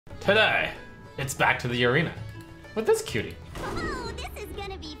Today, it's back to the arena with this cutie. Oh, this is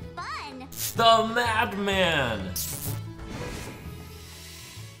gonna be fun. The Madman!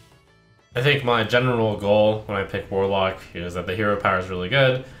 I think my general goal when I pick Warlock is that the hero power is really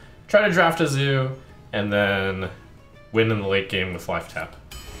good, try to draft a zoo, and then win in the late game with life tap.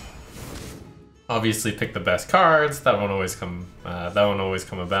 Obviously pick the best cards, that won't always come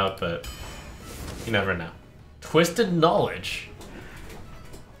about, but you never know. Twisted Knowledge.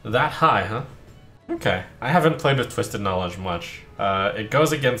 That high, huh? Okay, I haven't played with Twisted Knowledge much. It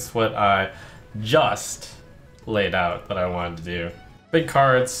goes against what I just laid out that I wanted to do. Big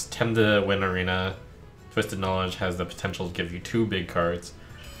cards tend to win arena. Twisted Knowledge has the potential to give you 2 big cards.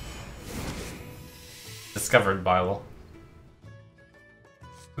 Discovered Bible.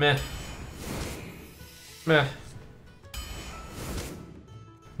 Meh. Meh.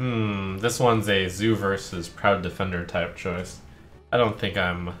 This one's a Zoo versus Proud Defender type choice. I don't think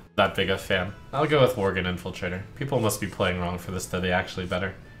I'm that big a fan. I'll go with Worgen Infiltrator. People must be playing wrong for this to be actually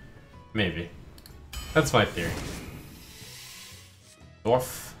better. Maybe. That's my theory.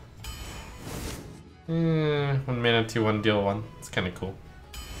 Dwarf. 1 mana, 2/1, deal 1. It's kind of cool.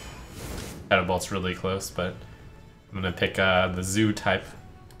 Shadow Bolt's really close, but I'm gonna pick the Zoo type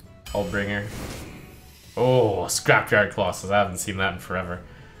Hullbringer. Oh, Scrapyard Colossus. I haven't seen that in forever.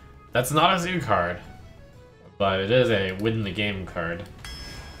 That's not a Zoo card, but it is a win the game card.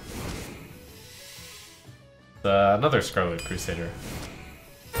 Another Scarlet Crusader.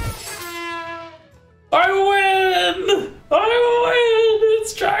 I win! I win!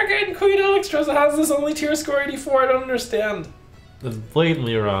 It's Dragon! Queen Alexstrasza has this only tier score 84. I don't understand. That's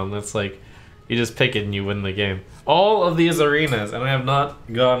blatantly wrong. That's like, you just pick it and you win the game. All of these arenas, and I have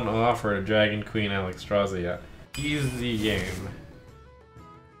not gotten an offer to Dragon Queen Alexstrasza yet. Easy game.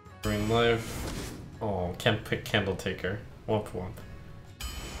 Bring life. Oh, can't pick Candle Taker. Womp womp.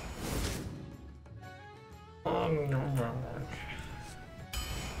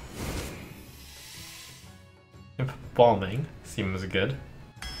 Balming seems good.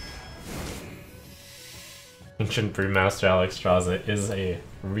 Ancient Brewmaster Alexstrasza is a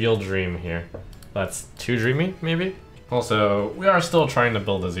real dream here. That's too dreamy, maybe? Also, we are still trying to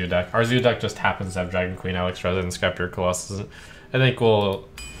build a Zoo deck. Our Zoo deck just happens to have Dragon Queen Alexstrasza and Scrapyard Colossus. I think we'll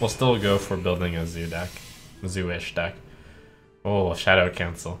still go for building a Zoo deck. Zoo-ish deck. Oh, Shadow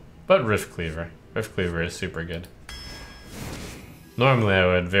Cancel. But Rift Cleaver. Rift Cleaver is super good. Normally I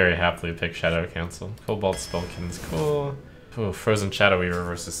would very happily pick Shadow Cancel. Cobalt Spellkin's cool. Oh, Frozen Shadow Weaver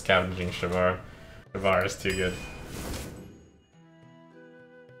versus Scavenging Shavar. Shavar is too good.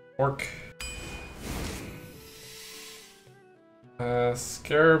 Orc.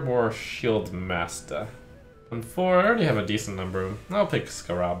 Scarab or Shield Master. On 4, I already have a decent number of them. I'll pick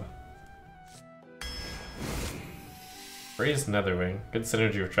Scarab. Raised Netherwing. Good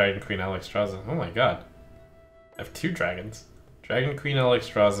synergy with Dragon Queen Alexstrasza. Oh my god. I have 2 dragons. Dragon Queen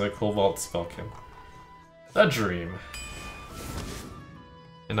Alexstrasza, Cobalt Spellkin. A dream.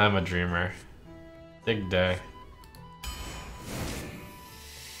 And I'm a dreamer. Big day.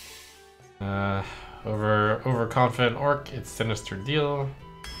 Overconfident Orc, it's Sinister Deal.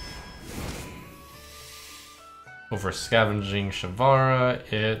 Over Scavenging Shavara,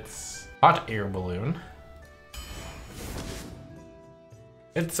 it's Hot Air Balloon.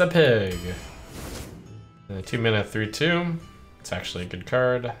 It's a pig. 2 mana, 3/2. It's actually a good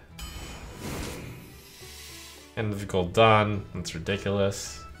card. End of Gold Dawn. That's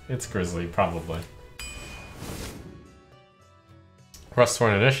ridiculous. It's Grizzly, probably.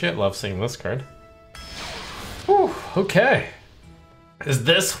 Rustthorn Initiate. Love seeing this card. Whew, okay. Is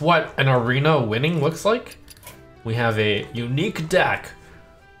this what an arena winning looks like? We have a unique deck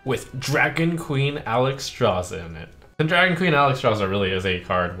with Dragon Queen Alexstrasza in it. And Dragon Queen Alexstrasza really is a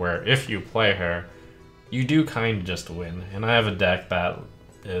card where if you play her, you do kind of just win. And I have a deck that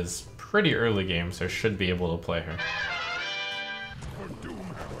is pretty early game, so should be able to play her. Let's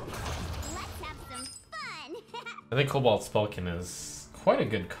have some fun. I think Cobalt Spellkin is quite a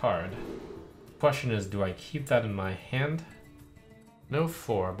good card. Question is, do I keep that in my hand? No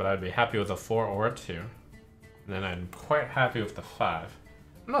 4, but I'd be happy with a 4 or a 2. And then I'm quite happy with the 5.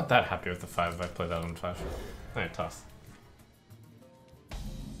 I'm not that happy with the 5 if I play that on 5. Alright, toss.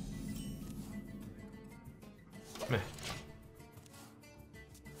 Meh.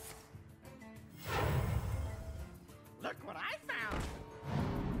 Look what I found.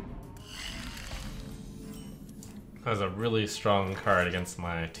 That was a really strong card against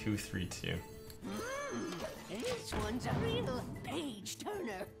my 2/3/2. This one's a real page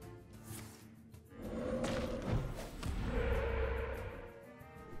turner.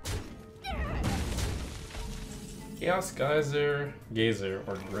 Chaos Gazer,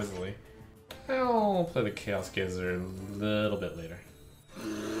 or Grizzly. I'll play the Chaos Gazer a little bit later.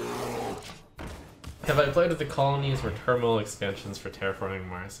 Have I played with the colonies or terminal expansions for Terraforming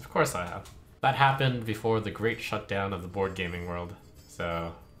Mars? Of course I have. That happened before the great shutdown of the board gaming world,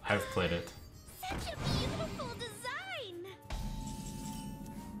 so I've played it. Such a beautiful design!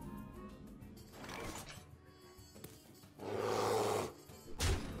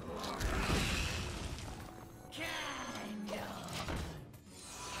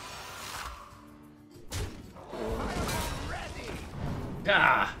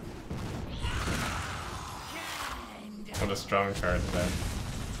 Ah! What a strong card there.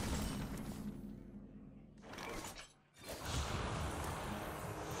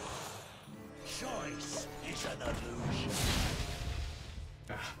 Choice is an illusion.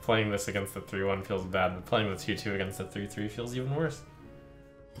 Playing this against the 3-1 feels bad, but playing the 2-2 against the 3-3 feels even worse.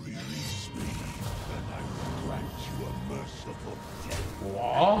 Release me, and I will grant you a merciful death.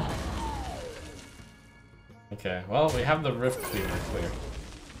 Wall? Okay, well, we have the Rift Cleaver clear.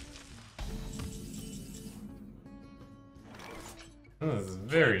 This is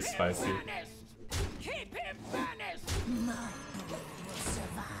very spicy. Keep him banished.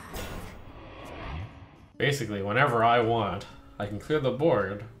 Basically, whenever I want, I can clear the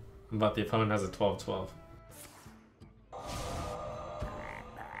board, but the opponent has a 12-12.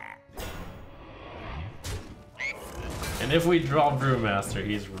 And if we draw Brewmaster,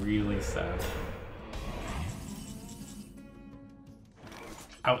 he's really sad.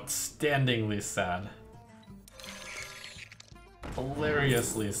 Outstandingly sad.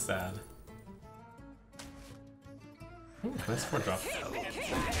 Hilariously sad. Ooh, nice 4-drop.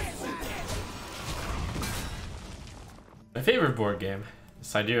 My favorite board game is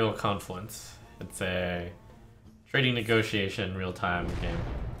Sidereal Confluence. It's a trading negotiation real-time game.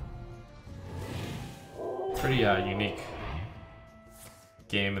 Pretty unique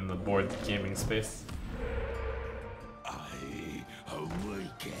game in the board gaming space. I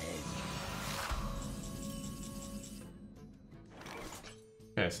awaken.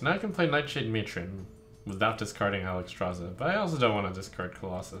 Okay, so now I can play Nightshade Matron without discarding Alexstrasza, but I also don't want to discard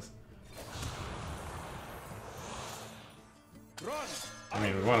Colossus. I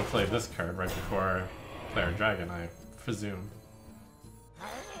mean, we want to play this card right before I play our dragon, I presume.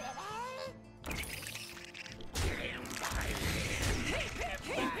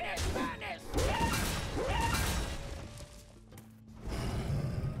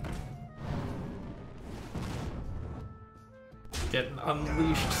 Getting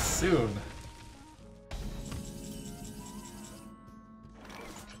unleashed soon.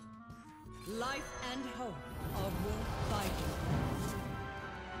 Life and hope are worth fighting.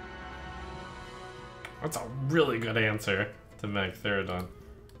 That's a really good answer to Meg Therodon.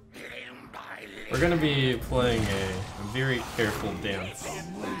 We're gonna be playing a very careful dance.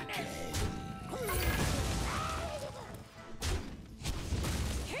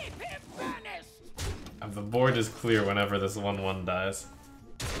 The board is clear whenever this 1-1 dies.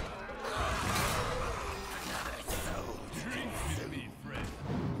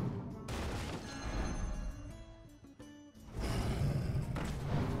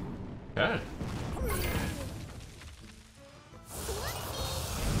 Okay.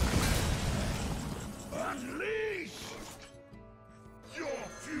 Unleash! Your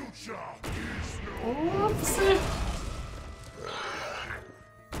future is no. Whoopsie.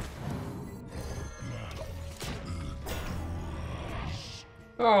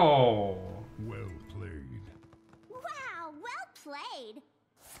 Oh. Well played. Wow, well played!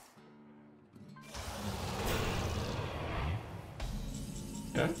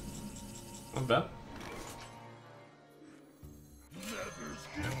 Okay. Not bad.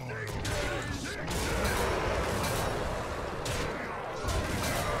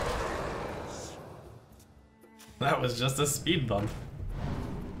 That was just a speed bump.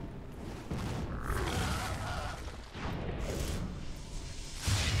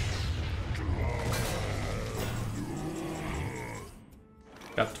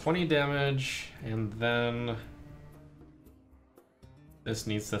 Got 20 damage, and then this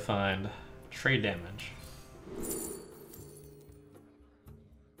needs to find trade damage.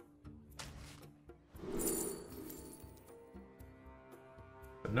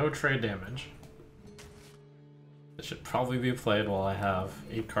 But no trade damage. This should probably be played while I have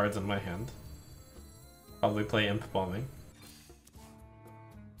 8 cards in my hand. Probably play Imp Bombing.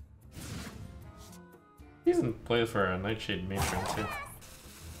 He can play for a Nightshade Matron too.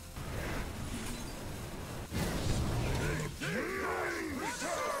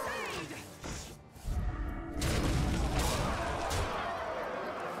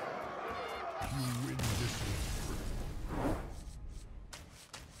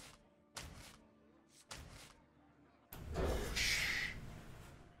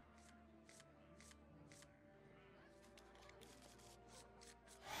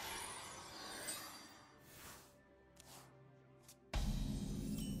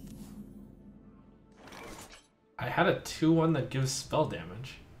 I had a 2/1 that gives spell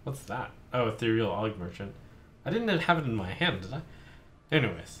damage. What's that? Oh, Ethereal Og Merchant. I didn't have it in my hand, did I?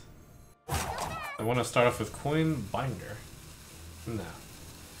 Anyways. I want to start off with Coin Binder. No.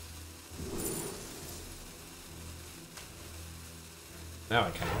 Now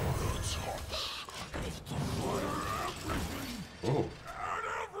I can. Ooh.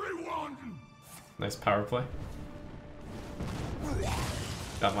 Nice power play.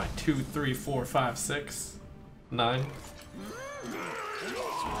 Got my 2, 3, 4, 5, 6, 9.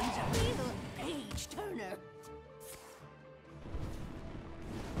 Page turner.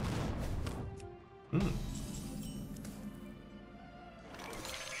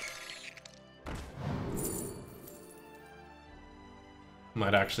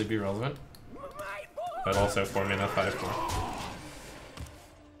 Might actually be relevant. But also 4 mana, 5/4.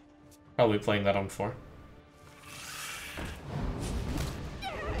 Probably playing that on 4.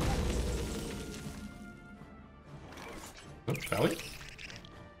 Oh, Valley?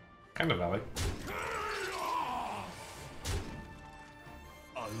 Kind of Valley.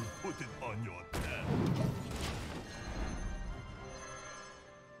 I'll put it on your tab.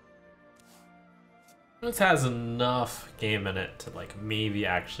 This has enough game in it to like maybe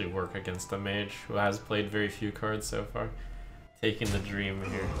actually work against a mage who has played very few cards so far. Taking the dream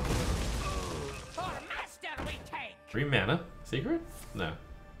here. For master we take. 3 mana? Secret? No.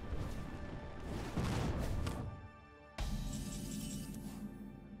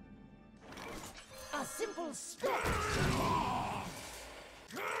 A simple strike.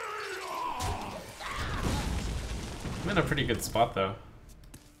 I'm in a pretty good spot though.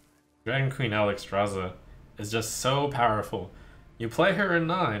 Dragon Queen Alexstrasza is just so powerful. You play her in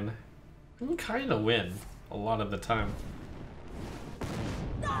 9, and you kind of win a lot of the time.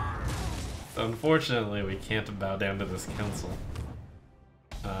 So unfortunately, we can't bow down to this council.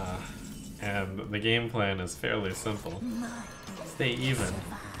 And the game plan is fairly simple. Stay even,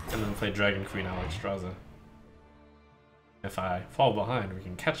 and then play Dragon Queen Alexstrasza. If I fall behind, we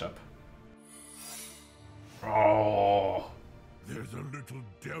can catch up. Oh, There's a little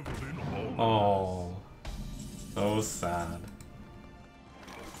devil in all. so sad.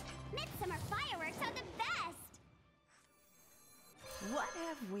 Midsummer fireworks are the best! What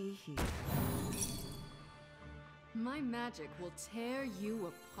have we here? My magic will tear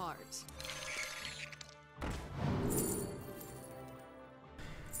you apart.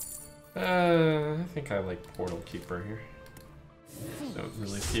 I think I like Portal Keeper here. Don't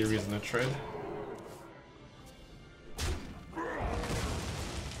really see a reason to trade.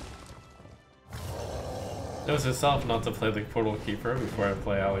 Notice yourself not to play the Portal Keeper before I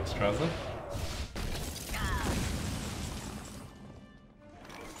play Alexstrasza.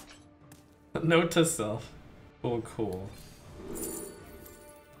 Note to self. Cool, cool.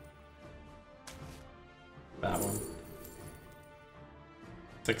 That one.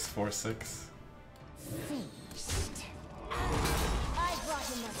 646. Feast. I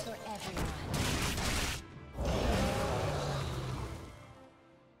brought enough for everyone.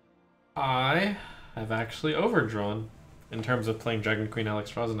 I have actually overdrawn in terms of playing Dragon Queen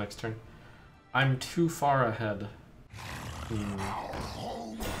Alexstrasza next turn. I'm too far ahead.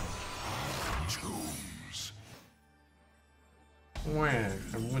 Wah,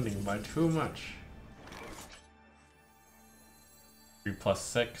 I'm winning by too much.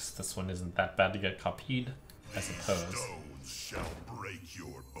 3+6, this one isn't that bad to get copied, I suppose. Stones shall break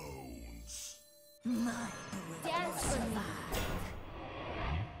your bones. Dance for me.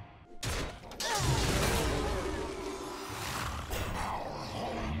 Our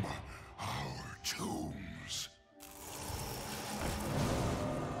home, our tombs.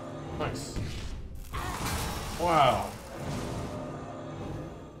 Nice. Wow.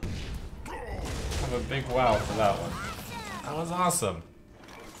 Have a big wow for that one. That was awesome.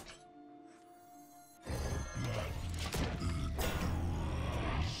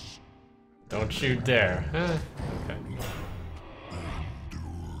 Don't you dare. Okay.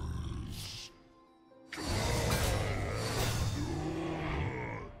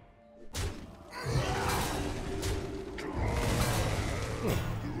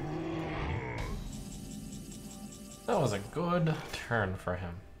 That was a good turn for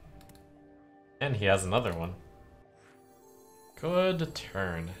him. And he has another one. Good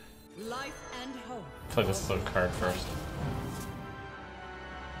turn. Life and hope. Play this little card first.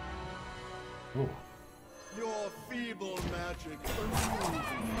 Ooh. Your feeble magic. My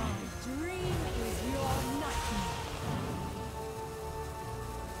dream is your nightmare.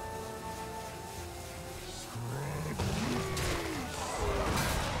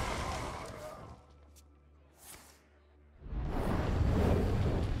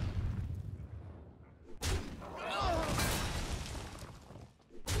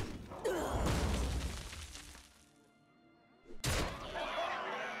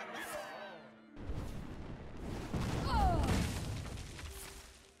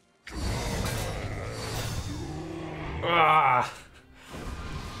 Ah!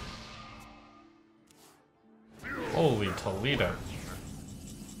 Holy Toledo.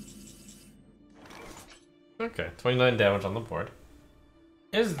 Okay, 29 damage on the board.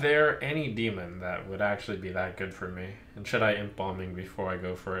 Is there any demon that would actually be that good for me? And should I imp bombing before I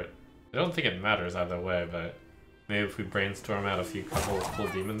go for it? I don't think it matters either way, but maybe if we brainstorm out a couple of cool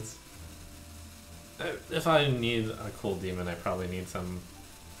demons. If I need a cool demon, I probably need some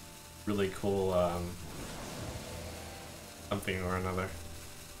really cool something or another.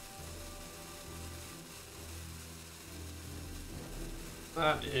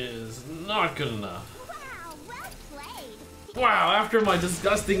 That is not good enough. Wow, well played. Wow, after my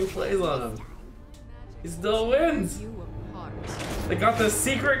disgusting plays on him, he still wins! You apart. They got the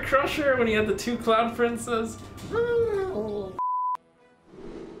secret crusher when he had the 2 cloud princes.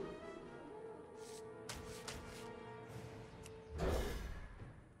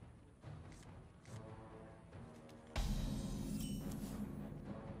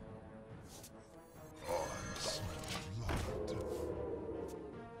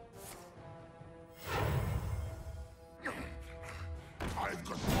 I've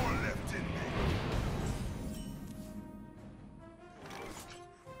got more left in me.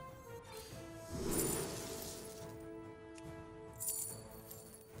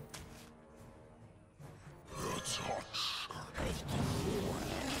 The touch of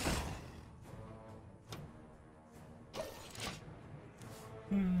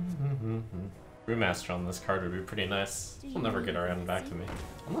Brewmaster on this card would be pretty nice. It'll never get around back to me.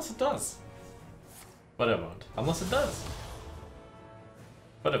 Unless it does. But it won't. Unless it does.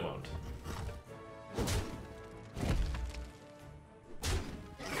 But it won't.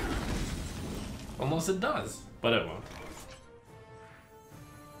 Unless it does. But it won't.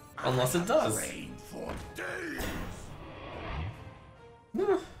 Unless it does. rain for days.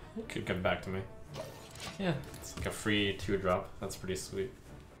 Nah, it could come back to me. Yeah, it's like a free 2-drop. That's pretty sweet.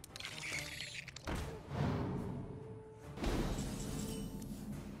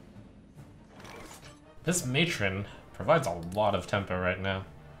 This matron provides a lot of tempo right now.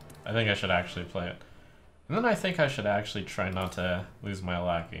 I think I should actually play it. And then I think I should actually try not to lose my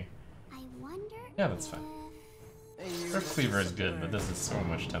lackey. I wonder. Yeah, that's fine. Earth Cleaver is good, but this is so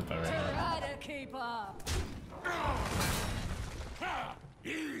much tempo right now. Try to keep up.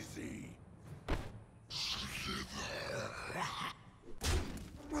 Easy.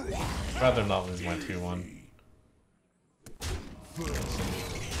 I'd rather not lose my 2-1.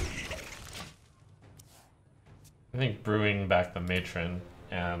 I think brewing back the matron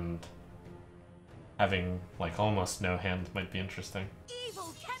and having like almost no hand might be interesting.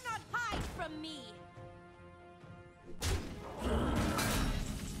 Evil cannot hide from me.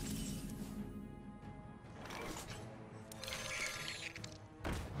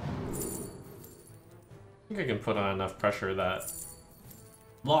 I think I can put on enough pressure that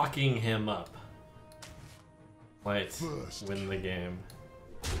locking him up might win the game.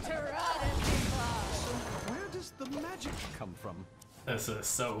 Try to keep up. Where does the magic come from? This is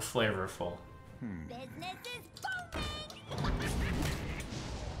so flavorful. Business is booming.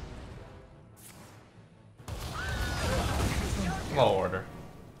 Low order.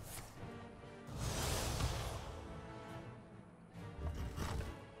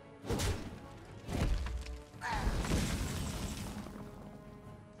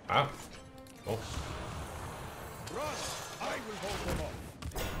 Ah. Oh. Run! I will hold them off.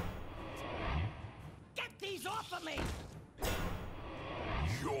 Get these off of me.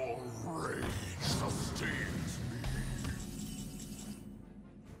 Your rage sustains me.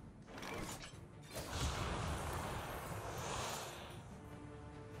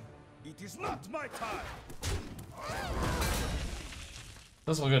 It is not my time.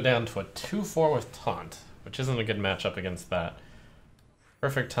 This will go down to a 2-4 with taunt, which isn't a good matchup against that.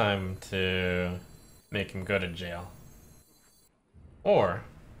 Perfect time to make him go to jail. Or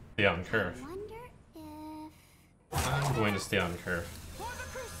stay on curve. I wonder if. I'm going to stay on curve. For the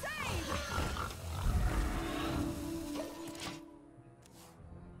crusade.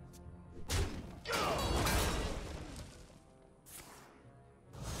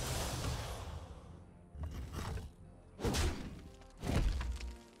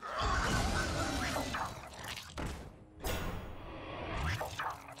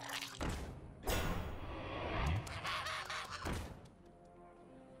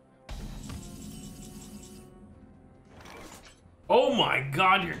 Oh my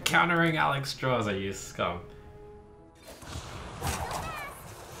god, you're countering Alexstrasza, you scum.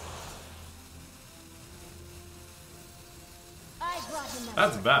 I brought him up.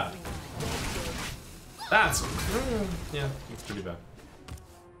 That's bad. That's... yeah, it's pretty bad.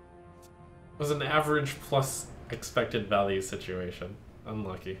 It was an average plus expected value situation.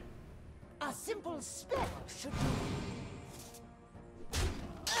 Unlucky. A simple spell should do.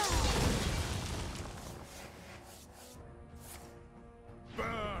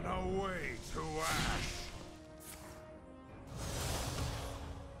 Burn away to ash.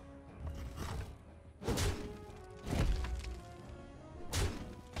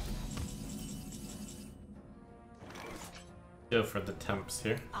 Go for the temps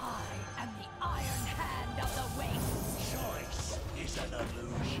here. I am the iron hand of the waste. Choice is an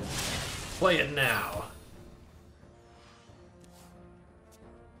illusion. Play it now.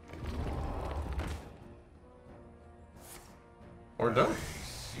 Or done.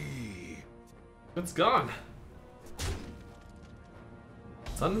 See. It's gone.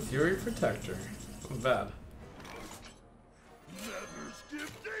 Sun Fury Protector. Not bad. Never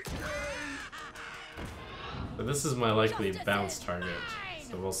skip decay. But this is my likely bounce target,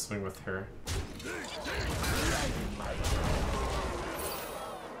 so we'll swing with her.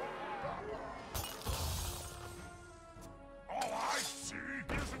 All I see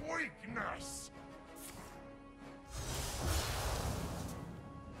is weakness.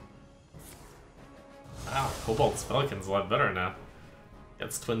 Wow, Cobalt's Falcon's a lot better now.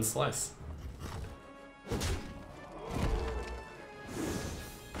 Gets Twin Slice.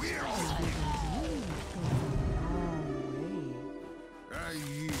 I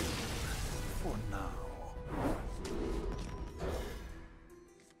yield for now.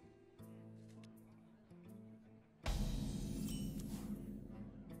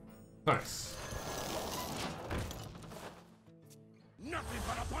 Nice. Nothing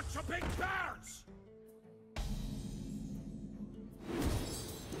but a bunch of big birds.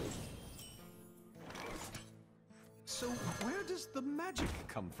 So where does the magic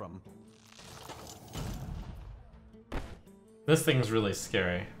come from? This thing's really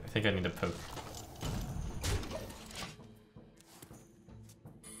scary. I think I need to poke.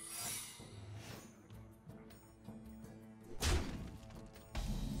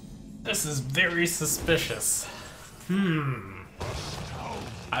 This is very suspicious.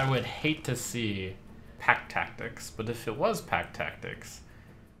 I would hate to see pack tactics, but if it was pack tactics,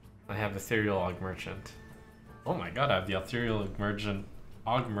 I have Ethereal Og Merchant. Oh my god, I have the Ethereal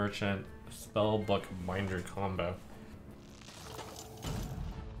Og Merchant Spellbook Binder combo.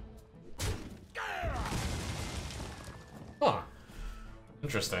 Huh.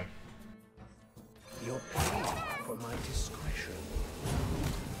 Interesting. You're paying for my discretion.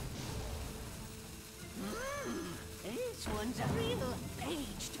 This one's a real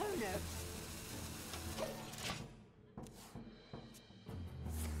page turner.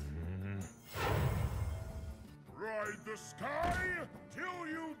 Ride the sky till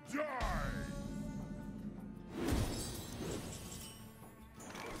you die.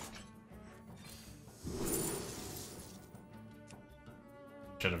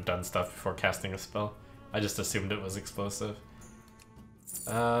 Should have done stuff before casting a spell. I just assumed it was explosive.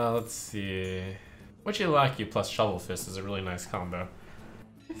 Let's see. Witchy Lackey plus Shovel Fist is a really nice combo.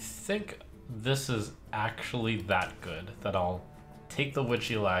 I think this is actually that good that I'll take the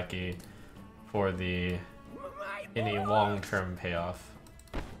Witchy Lackey for the any long-term payoff.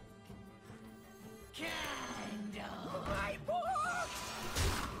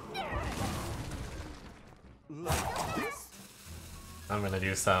 My I'm gonna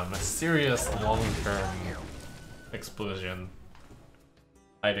do some serious long-term explosion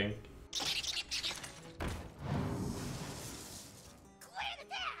fighting. Clear the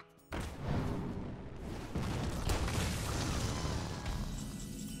path!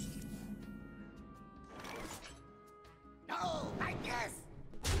 No, I guess.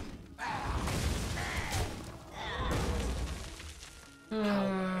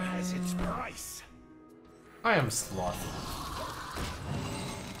 Has its price. I am Sloth.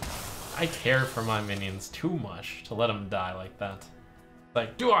 I care for my minions too much to let him die like that.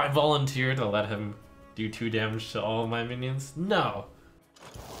 Like, do I volunteer to let him do 2 damage to all of my minions? No.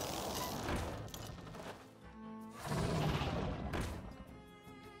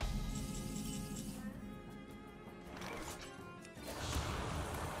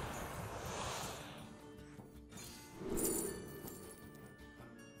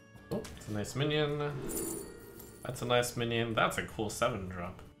 Oh, it's a nice minion. That's a nice minion. That's a cool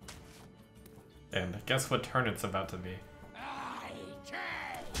 7-drop. And guess what turn it's about to be?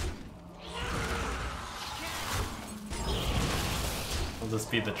 Will this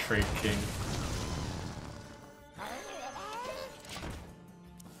be the Trade King?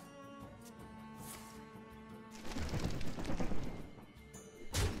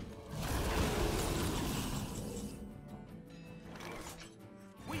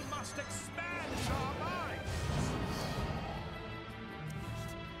 We must expand our minds.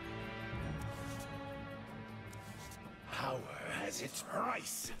 has its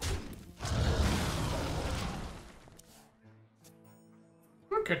price.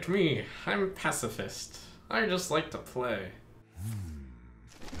 Look at me, I'm a pacifist. I just like to play.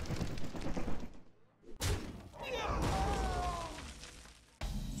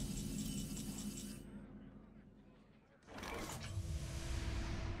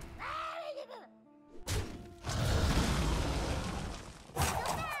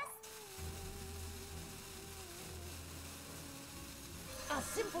 A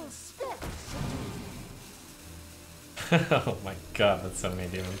simple step. Oh my god, that's so many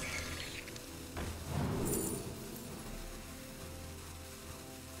demons.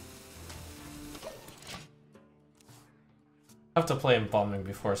 I have to play Embalming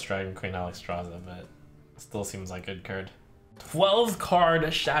before Dragon Queen Alexstrasza, but it still seems like a good card. 12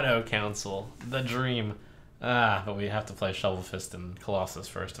 card Shadow Council, the dream. Ah, but we have to play Shovel Fist and Colossus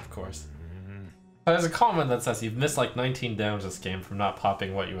first, of course. There's a comment that says you've missed like 19 damage this game from not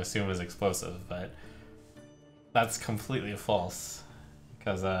popping what you assume is explosive, but that's completely false.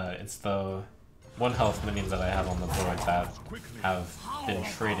 Because it's the 1 health minions that I have on the board that have been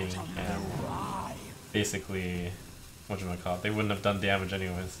trading and basically, whatchamacallit, they wouldn't have done damage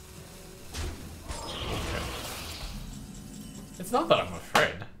anyways. Okay. It's not that I'm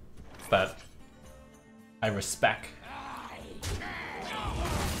afraid, it's that I respect.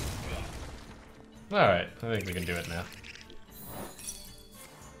 Alright, I think we can do it now.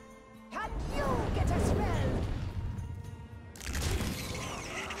 Can you get a spell?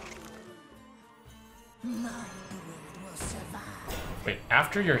 My brood will survive. Wait,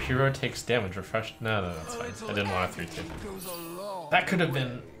 after your hero takes damage, refresh? No, that's fine. I didn't want to 3-2. That could have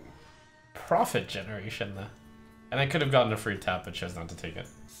been profit generation, though. And I could have gotten a free tap, but chose not to take it.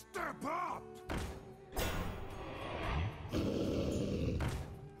 Step up!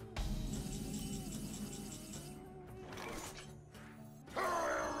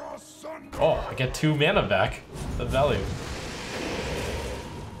 Oh, I get 2 mana back. The value.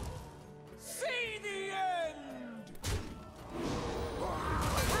 See the end!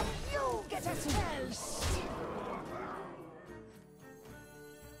 Can you get a spell?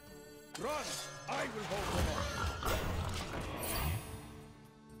 Run! I will hold them off.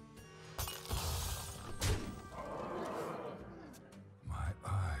 My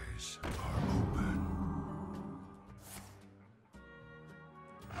eyes are open.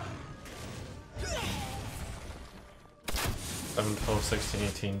 7, 12, 16,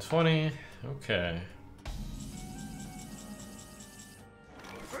 18, 20. Okay.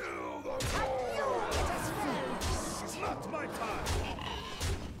 Fill the floor! It's not my time!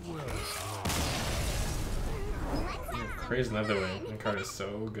 Praise Netherwing. That card is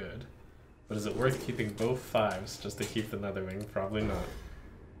so good. But is it worth keeping both 5s just to keep the Netherwing? Probably not.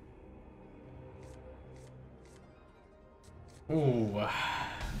 Ooh.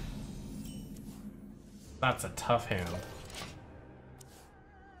 That's a tough hand.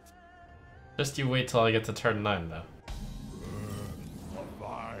 Just you wait till I get to turn 9, though.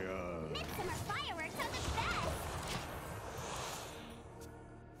 Fire! Midsummer fireworks are the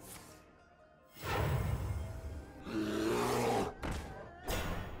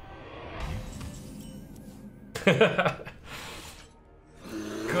best.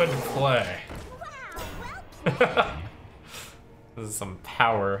 Good play. Wow, well This is some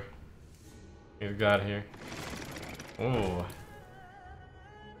power you've got here. Ooh.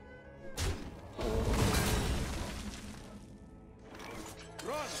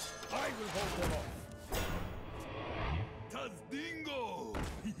 Run! I will hold them off. Tazdingo!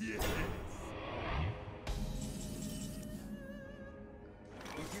 Yes!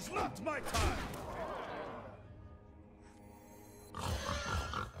 It is not my time!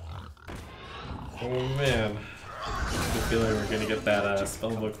 Oh man. I feel like we're gonna get that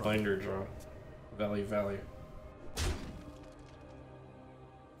spellbook binder draw. Value.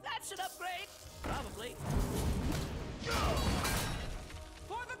 That should upgrade. Probably.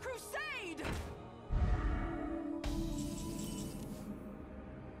 For the crusade!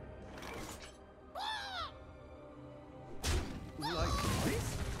 Like this?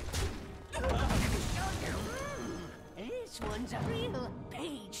 This one's a real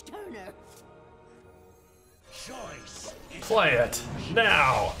page turner. Choice! Play it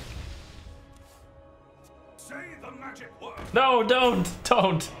now. Say the magic word! No, don't.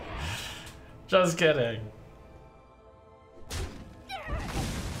 Just kidding.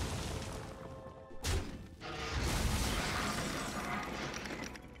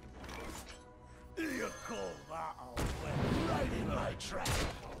 You call that a win? Right in my trap!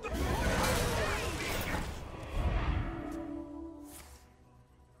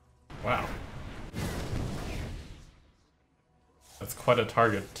 Wow. That's quite a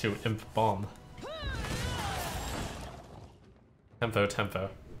target to Imp Bomb. Tempo, tempo.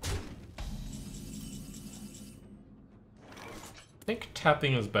 I think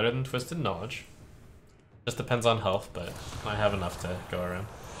tapping is better than Twisted Knowledge. Just depends on health, but I have enough to go around.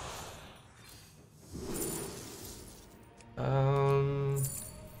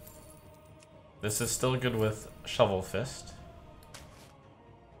 This is still good with Shovel Fist.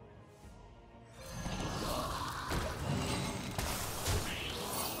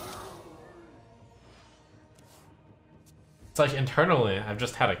 It's like internally, I've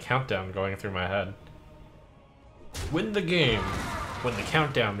just had a countdown going through my head. Win the game when the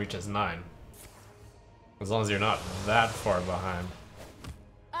countdown reaches 9. As long as you're not that far behind.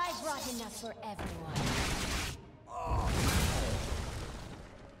 I brought enough for everyone.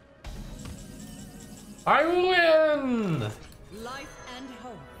 I win! Life and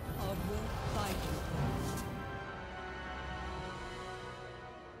hope are worth fighting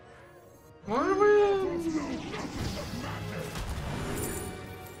for. I win!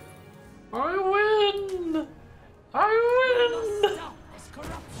 I win! I win! Stop this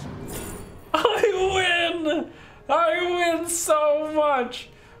corruption. I win! I win so much!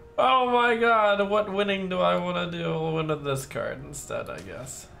 Oh my god, what winning do I want to do? I'll win with this card instead, I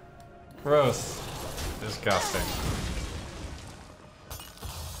guess. Gross. Disgusting.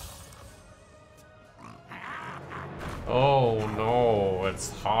 Oh no,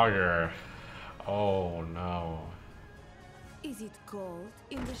 it's Hogger. Oh no. Is it cold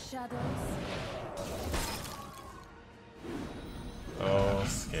in the shadows? Oh,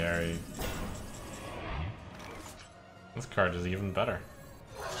 scary. This card is even better.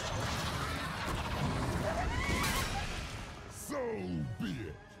 So be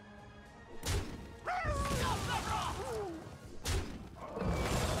it.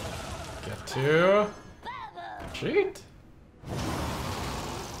 Get to cheat.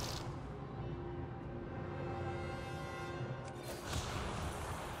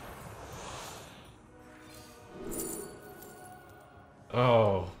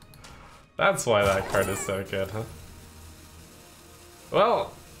 Oh, that's why that card is so good, huh?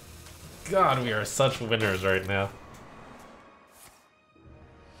 Well, God, we are such winners right now.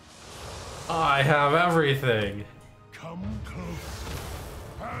 I have everything. Come close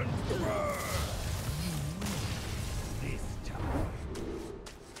and burn. This time.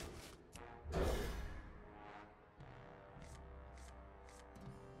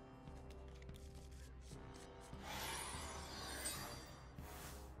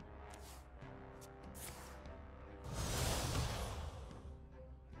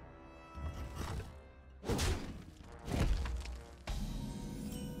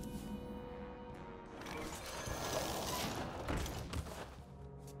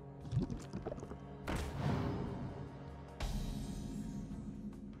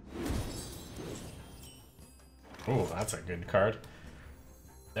 Oh, that's a good card.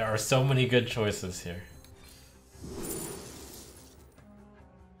 There are so many good choices here.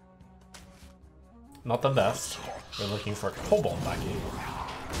 Not the best. We're looking for Cobalt backing.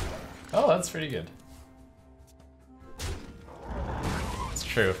 Oh, that's pretty good. It's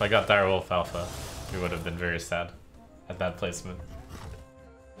true, if I got Direwolf Alpha, we would have been very sad at that placement.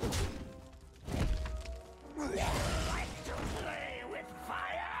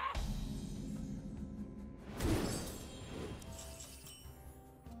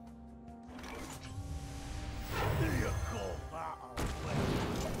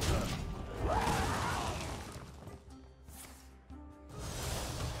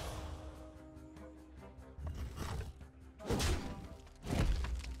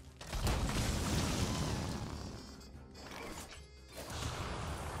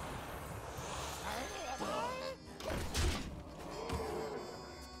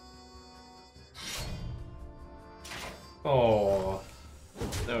 Oh,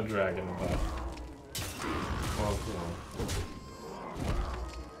 no dragon buff. Oh, no.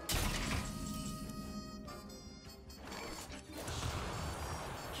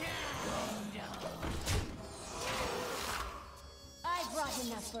 I brought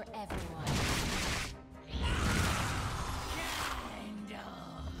enough for everyone.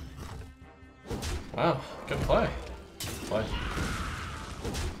 Wow, good play. Good play.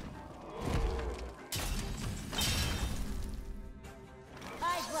 I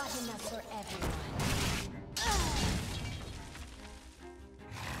brought enough for everyone.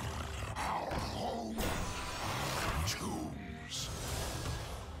 Choose.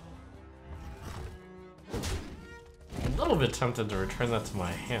 A little bit tempted to return that to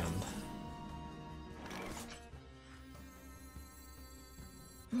my hand.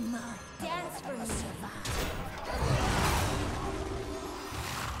 Dance for me.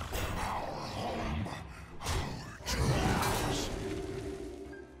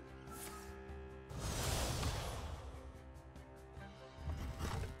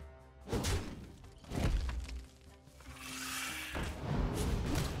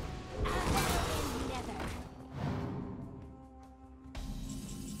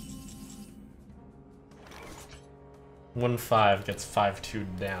 1-5 gets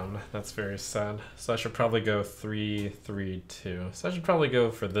 5-2 down. That's very sad. So I should probably go 3-3-2. So I should probably go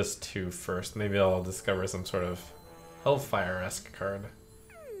for this 2 first. Maybe I'll discover some sort of Hellfire-esque card.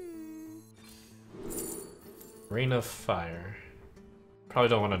 Rain of Fire. Probably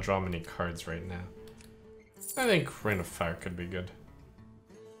don't want to draw many cards right now. I think Rain of Fire could be good.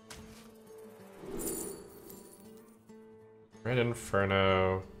 Red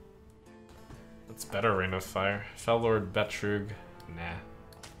Inferno. What's better, Rain of Fire? Fellord Betrug? Nah.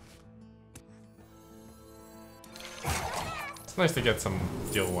 It's nice to get some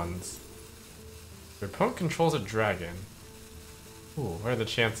deal ones. Your opponent controls a dragon. Ooh, what are the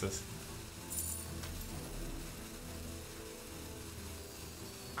chances?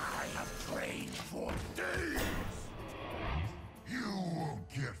 I have trained for days. You won't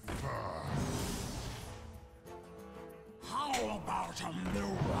get far. How about a new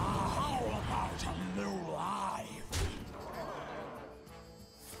life? How about a new life?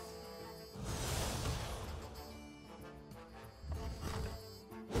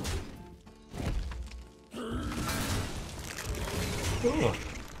 Ooh.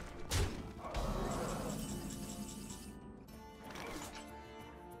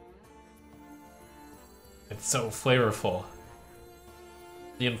 It's so flavorful.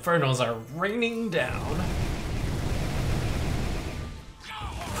 The Infernos are raining down.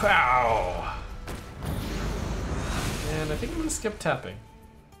 Pow! And I think I'm gonna skip tapping.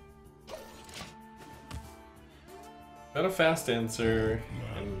 Got a fast answer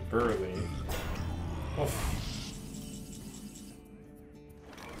and Burly. Oof.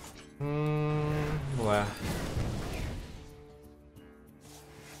 Blah.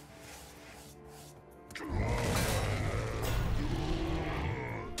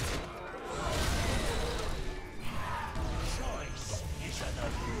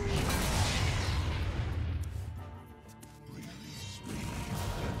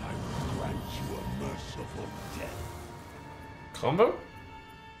 Combo?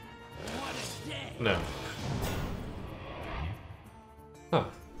 No. Huh.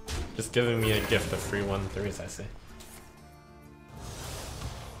 Just giving me a gift of free 1-3s, I see.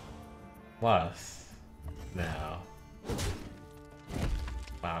 Plus. No.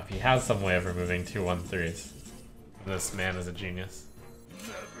 Wow, if he has some way of removing 2 1-3s, this man is a genius.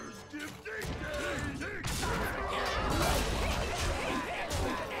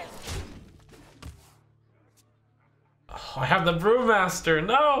 Oh, I have the Brewmaster!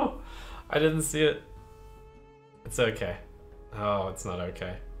 No! I didn't see it. It's okay. Oh, it's not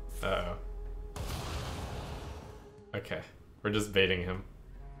okay. Uh-oh. Okay. We're just baiting him.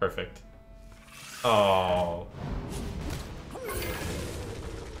 Perfect. Oh.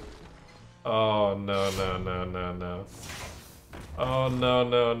 Oh, no, no, no, no, no. Oh, no,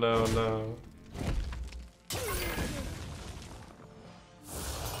 no, no, no.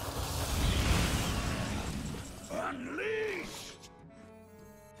 Unleashed!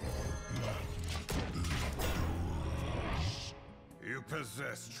 You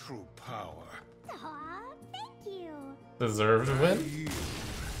possess true power. Aw, thank you. Deserved win?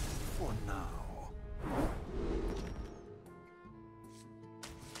 For now.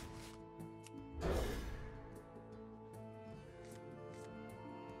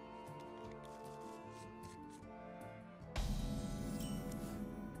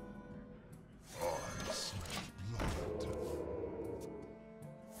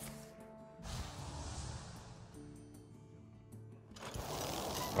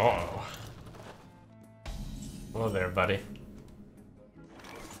 Uh-oh. Hello there, buddy.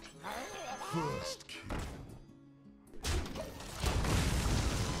 First kill.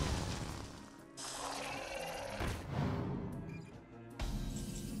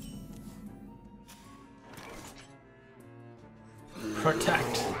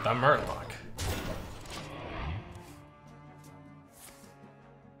 Protect the Murloc.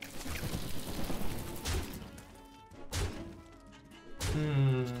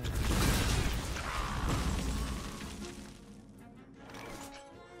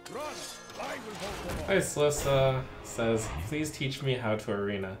 Alexstrasza says, please teach me how to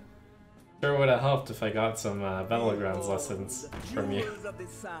arena. Sure would have helped if I got some Battlegrounds lessons from you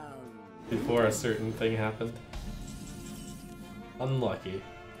before a certain thing happened. Unlucky.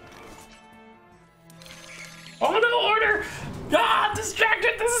 Oh no, order! Ah,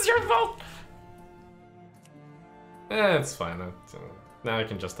 distracted! This is your fault! It's fine. Now I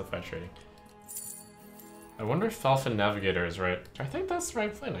can justify trading. I wonder if Falcon Navigator is right. I think that's the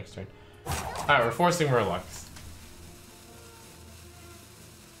right play next turn. Alright, we're forcing Warlocks.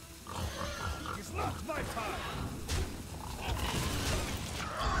 It's not my time.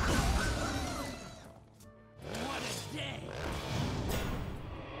 What is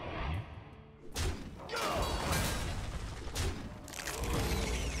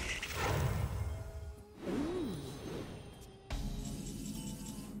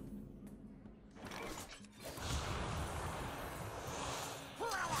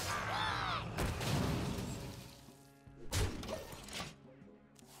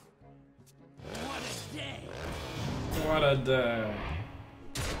deck.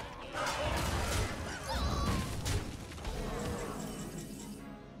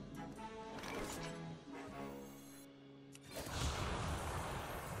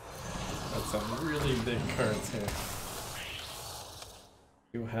 That's some really big cards here.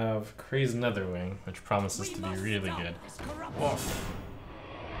 You have Crazed Netherwing, which promises to be really good. Woof.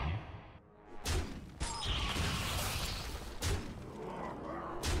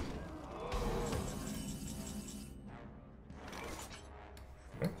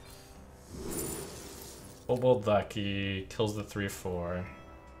 Kobold Lucky kills the 3/4.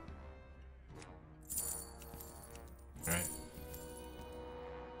 Alright.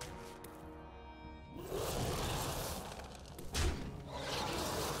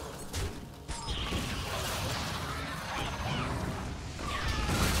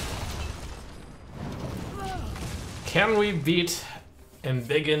 Can we beat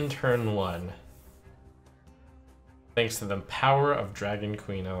Embiggen turn 1? Thanks to the power of Dragon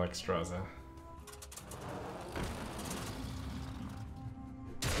Queen Alexstrasza.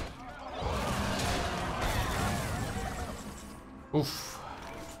 Oof.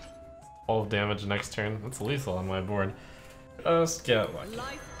 12 damage next turn. That's lethal on my board. Just get lucky.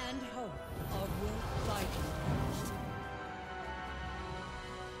 Life and hope are worth fighting.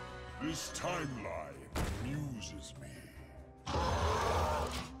 This timeline amuses me.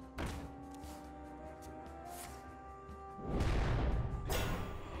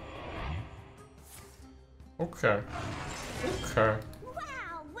 Okay. Okay.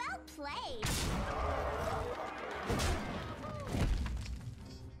 Wow, well played.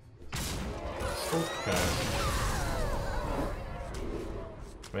 Okay.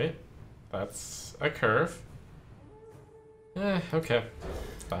 Wait. That's a curve. Okay.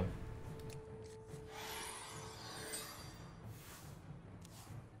 It's fine.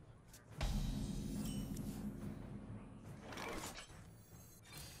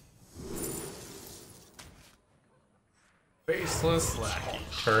 Faceless Lackey,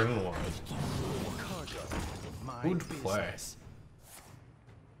 turn 1. Who'd play?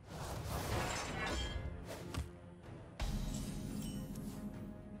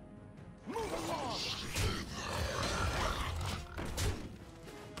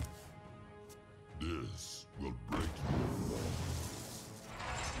 This will break you.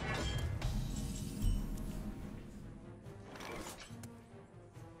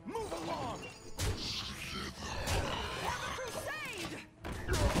 Move along! Crusade!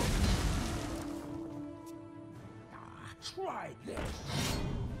 Try this.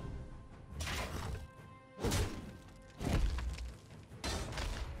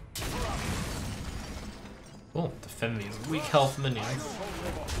 Oh, defend these weak health minions.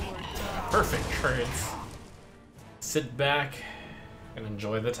 Perfect trades. Sit back and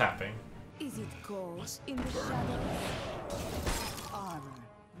enjoy the tapping. Is it ghost in the shadows? Armor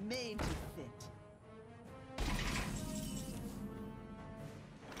made to fit.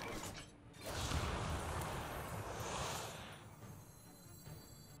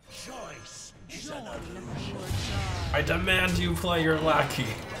 Choice is an illusion. I demand you play your lackey.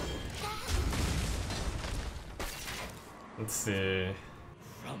 Let's see.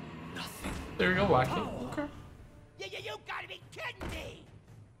 From nothing. There you go, lackey. Okay. You gotta be kidding me!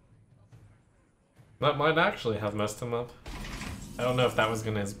 That might actually have messed him up. I don't know if that was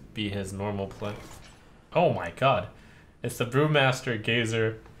gonna be his normal play. Oh my god. It's the Brewmaster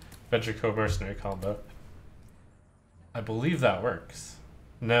Gazer Ventrico Mercenary combo. I believe that works.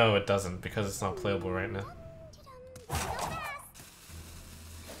 No, it doesn't, because it's not playable right now.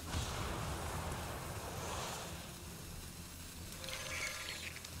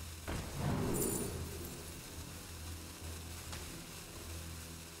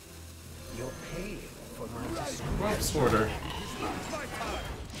 You're paying for my Ropes order.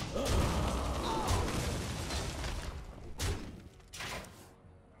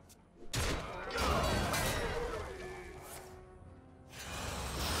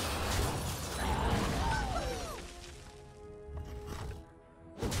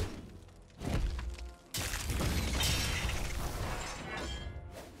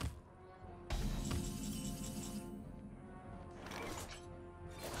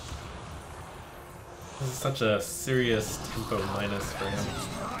 This is such a serious tempo minus for him.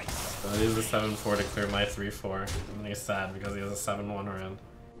 So he has a 7-4 to clear my 3-4, and then he's sad because he has a 7-1 around.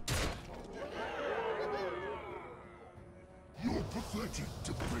 Your pathetic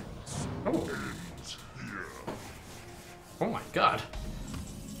defense Oh. ends here. Oh my god.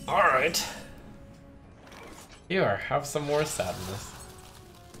 Alright. Here, have some more sadness.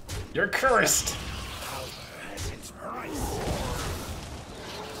 You're cursed! Has its price.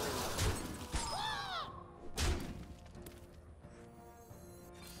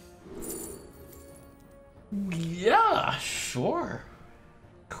 Yeah, sure.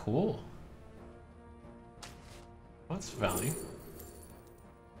 Cool. What's value?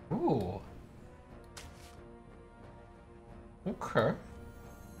 Ooh. Okay.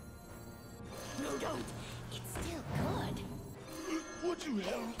 No, don't. It's still good. Would you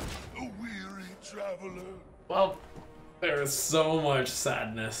help a weary traveler? Well, there is so much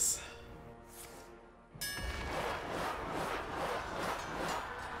sadness.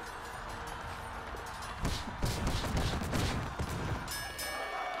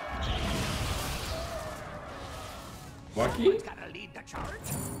 Lucky? Someone's gotta lead the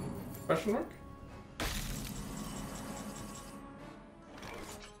charge. Question mark?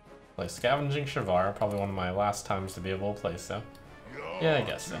 Play Scavenging Shavar, probably one of my last times to be able to play so. Yeah, I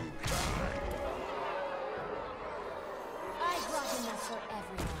guess so. I brought enough for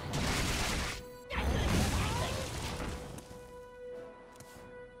everyone.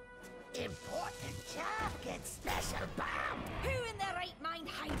 Important job gets special bomb. Who in their right mind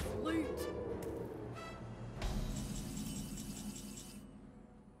hides loot?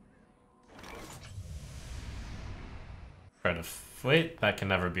 Try to wait, that can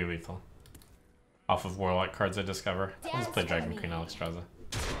never be lethal. Off of Warlock cards I discover. I'll just play Dragon Queen Alexstrasza.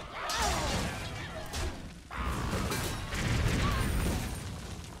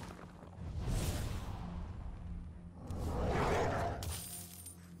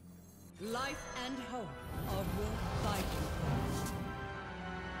 Life and hope are worth fighting for.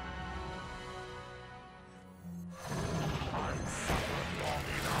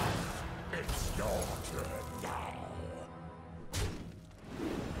 It's your turn now.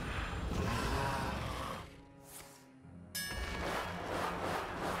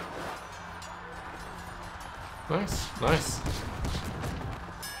 Nice, nice.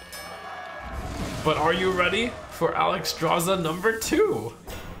 But are you ready for Alexstrasza number 2?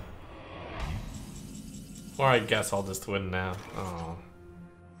 Or I guess I'll just win now. Oh.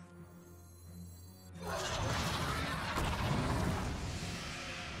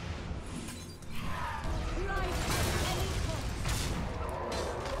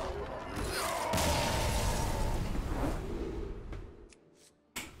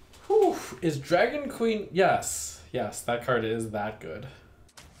 Whew, is Dragon Queen? Yes, yes, that card is that good.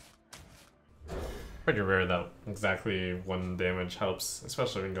 Pretty rare that exactly 1 damage helps,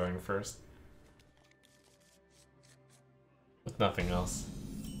 especially when going first. With nothing else.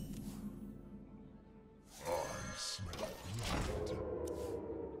 I smell blood.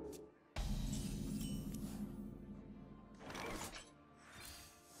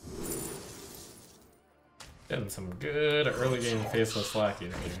 Getting some good early game faceless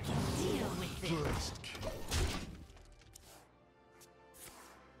lackeys here. Deal with it. First kill.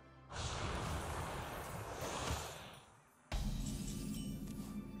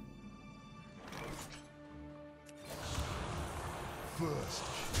 First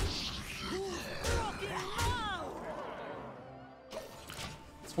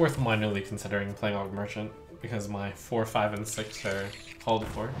It's worth minorly considering playing Aug Merchant because my 4, 5, and 6 are called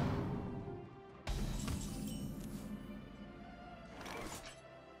for.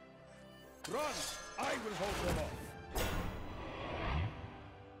 Run! I will hold them off.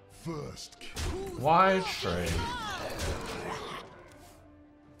 First kill. Why trade?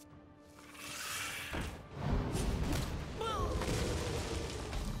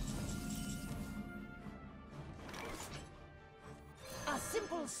 A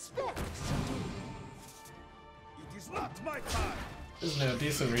simple spell. It is not my time. Isn't there a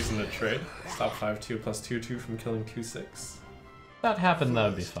decent reason to trade? Stop 5-2 plus 2-2 from killing 2-6. If that happened, that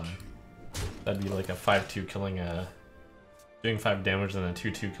would be fine. That'd be like a 5-2 killing a... doing 5 damage and then a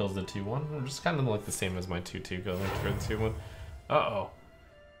 2-2 kills the 2-1. Which is kind of like the same as my 2-2 going for the 2-1. Uh-oh.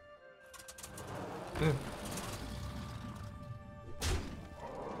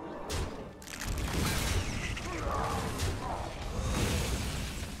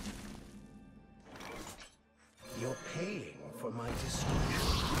 You're paying for my destruction.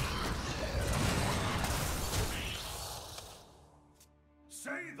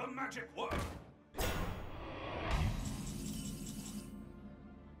 Say the magic word.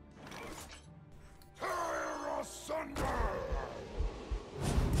 Tear asunder.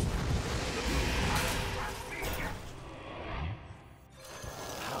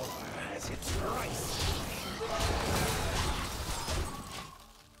 Power has its price.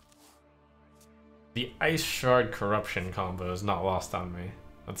 The Ice Shard Corruption combo is not lost on me.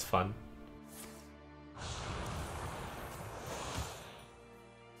 That's fun.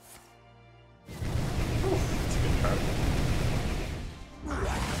 That's a good card.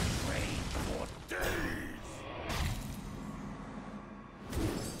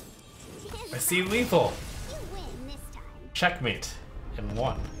 I see lethal. checkmate in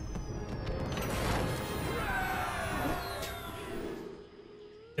one.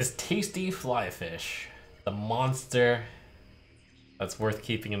 Is Tasty Flyfish the monster that's worth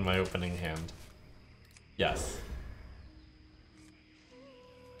keeping in my opening hand? Yes.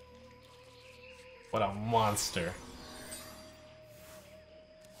 What a monster.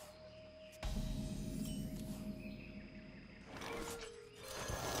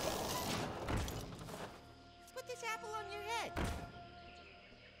 Put this apple on your head.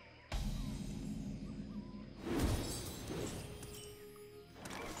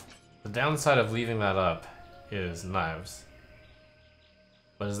 The downside of leaving that up is knives.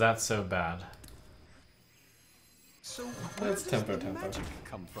 But is that so bad? So where Let's does tempo, the tempo. magic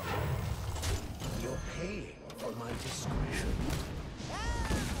come from? You're paying for my discretion.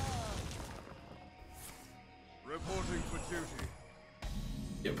 Reporting for duty.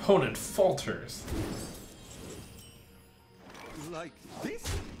 The opponent falters. Like this?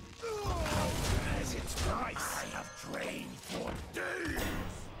 As its price, I have trained for days.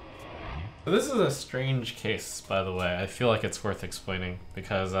 So this is a strange case, by the way. I feel like it's worth explaining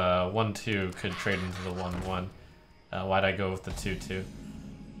because 1-2 could trade into the 1-1. Why'd I go with the 2-2?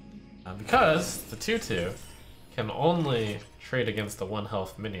 Because the 2-2 can only trade against the 1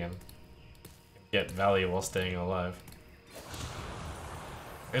 health minion. Get value while staying alive.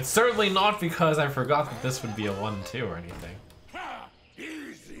 It's certainly not because I forgot that this would be a 1-2 or anything.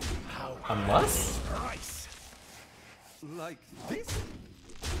 Easy. Unless? Price. Like this?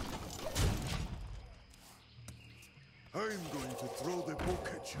 I'm going to throw the book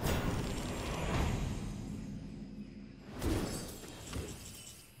at you.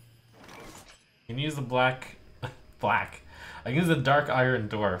 You can use the black. I can use the dark iron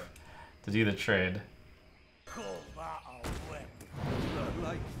dwarf to do the trade. Call that a weapon.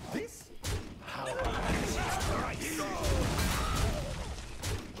 Like this? How about its price?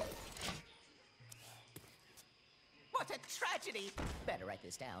 What a tragedy! Better write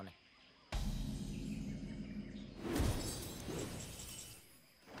this down.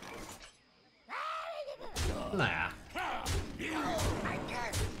 Nah.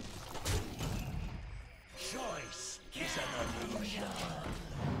 Choice is an illusion.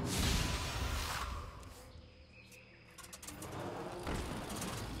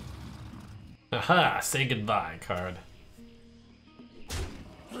 Aha! Say goodbye, card.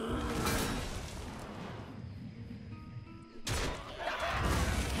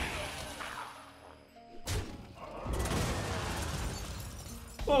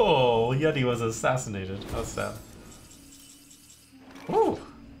 Oh, Yeti was assassinated. How sad. Ooh.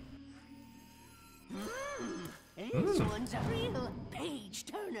 This one's a real page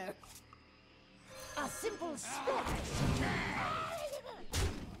turner. A simple splash.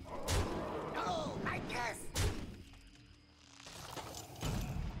 Oh, I guess.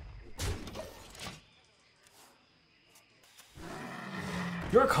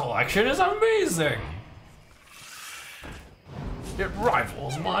 Your collection is amazing! It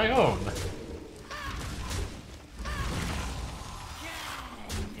rivals my own.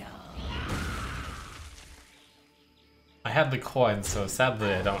 I had the coin, so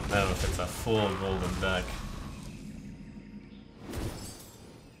sadly I don't know if it's a full golden deck.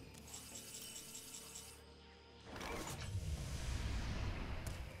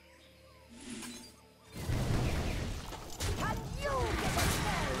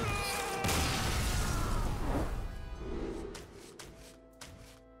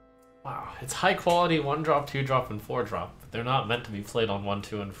 Wow, it's high quality 1-drop, 2-drop, and 4-drop, but they're not meant to be played on 1,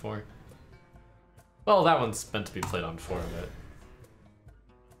 2, and 4. Well, that one's meant to be played on 4 of it.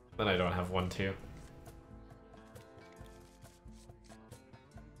 Then I don't have 1, 2.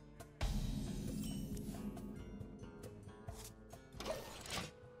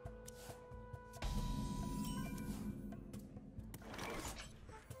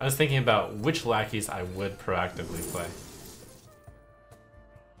 I was thinking about which lackeys I would proactively play.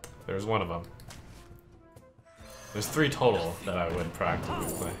 There's one of them. There's 3 total that I would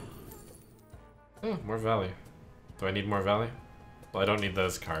proactively play. Oh, more value. Do I need more value? Well, I don't need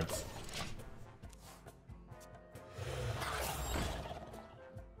those cards.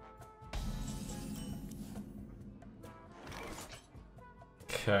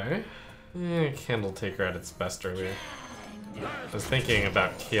 Okay. Candle Taker at its best earlier. I was thinking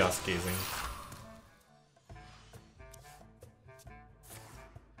about Chaos Gazing.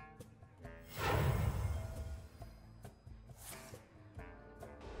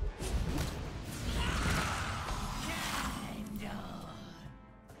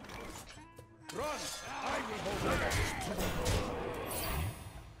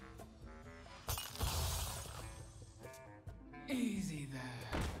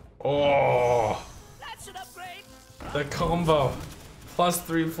 Oh, That's an upgrade. the combo.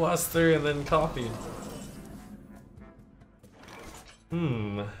 +3/+3 and then copied.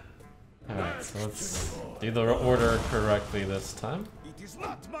 Alright, so let's do the order correctly this time. It is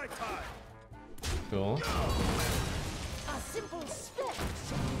not my time. Cool. A simple spit.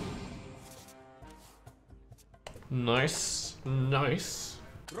 Nice. Nice.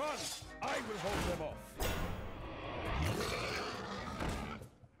 Run! I will hold them off.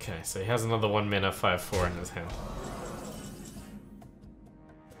 Okay, so he has another 1 mana 5/4 in his hand.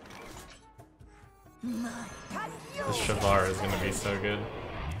 This Shavar is gonna be so good.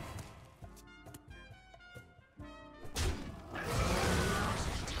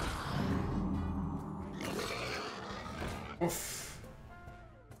 Oof.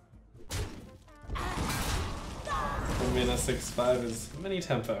 1 mana 6/5 is mini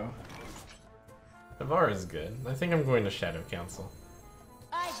tempo. Shavar is good. I think I'm going to Shadow Council.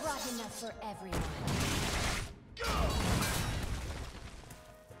 I brought enough for everyone.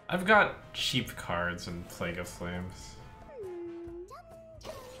 I've got cheap cards and Plague of Flames.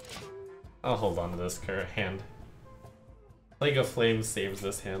 I'll hold on to this hand. Plague of Flames saves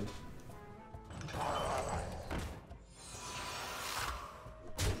this hand.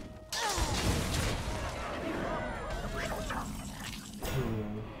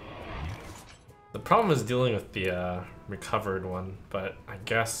 The problem is dealing with the recovered one, but I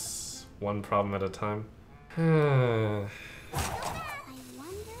guess one problem at a time.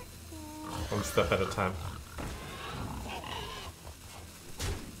 One step at a time.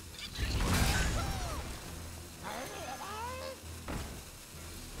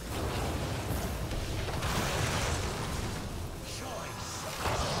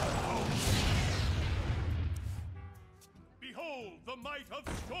 Behold the might of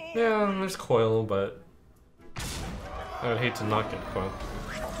storm. Yeah, there's Coil, but I would hate to not get Coil.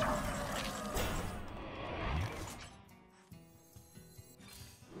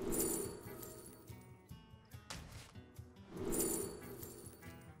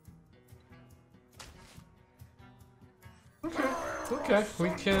 Okay, we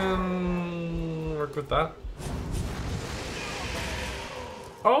can work with that.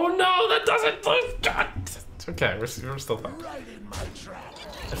 Oh no, that doesn't move! God! It's okay, we're still fine.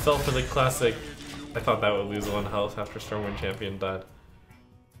 I fell for the classic. I thought that would lose 1 health after Stormwind Champion died.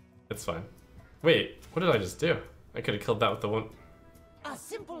 It's fine. Wait, what did I just do? I could have killed that with the one. A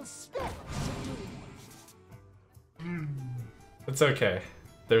simple spit. It's okay.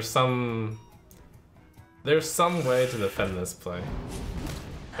 There's some way to defend this play.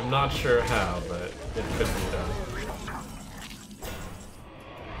 I'm not sure how, but it could be done.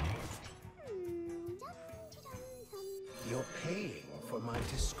 You're paying for my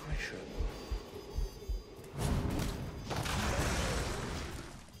discretion.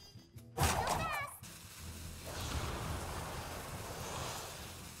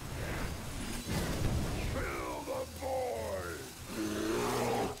 Fill the void.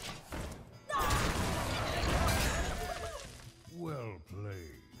 Well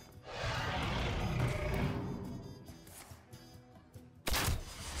played.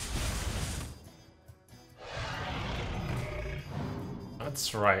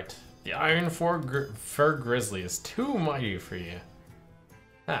 That's right. The Iron Fur Grizzly is too mighty for you.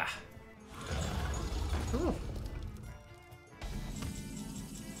 Ah. Ooh.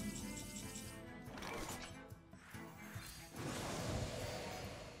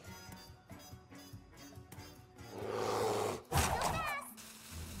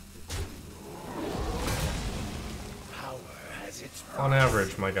 On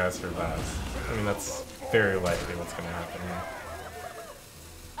average, my guy survives. I mean, that's very likely what's gonna happen here.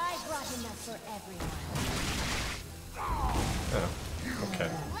 I brought enough for everyone. Oh, okay.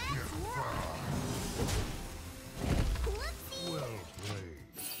 Well played.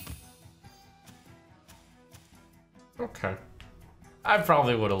 Okay. I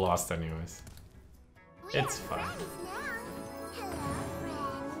probably would have lost anyways. It's fine.